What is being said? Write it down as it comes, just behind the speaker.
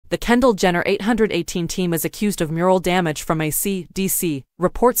The Kendall Jenner 818 team is accused of mural damage from AC/DC,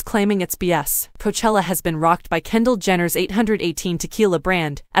 reports claiming it's BS. Coachella has been rocked by Kendall Jenner's 818 tequila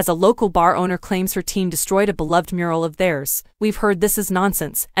brand, as a local bar owner claims her team destroyed a beloved mural of theirs. We've heard this is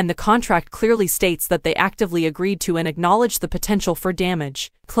nonsense, and the contract clearly states that they actively agreed to and acknowledged the potential for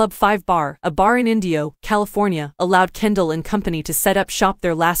damage. Club 5 Bar, a bar in Indio, California, allowed Kendall and company to set up shop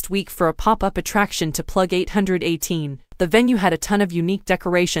there last week for a pop-up attraction to plug 818. The venue had a ton of unique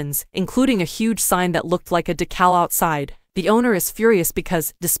decorations, including a huge sign that looked like a decal outside. The owner is furious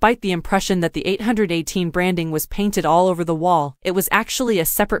because, despite the impression that the 818 branding was painted all over the wall, it was actually a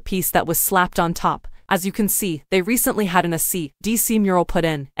separate piece that was slapped on top. As you can see, they recently had an AC/DC mural put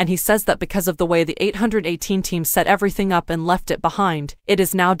in, and he says that because of the way the 818 team set everything up and left it behind, it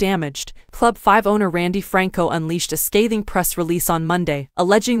is now damaged. Club 5 owner Randy Franco unleashed a scathing press release on Monday,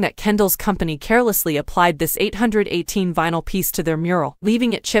 alleging that Kendall's company carelessly applied this 818 vinyl piece to their mural,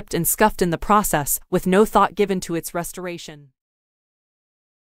 leaving it chipped and scuffed in the process, with no thought given to its restoration.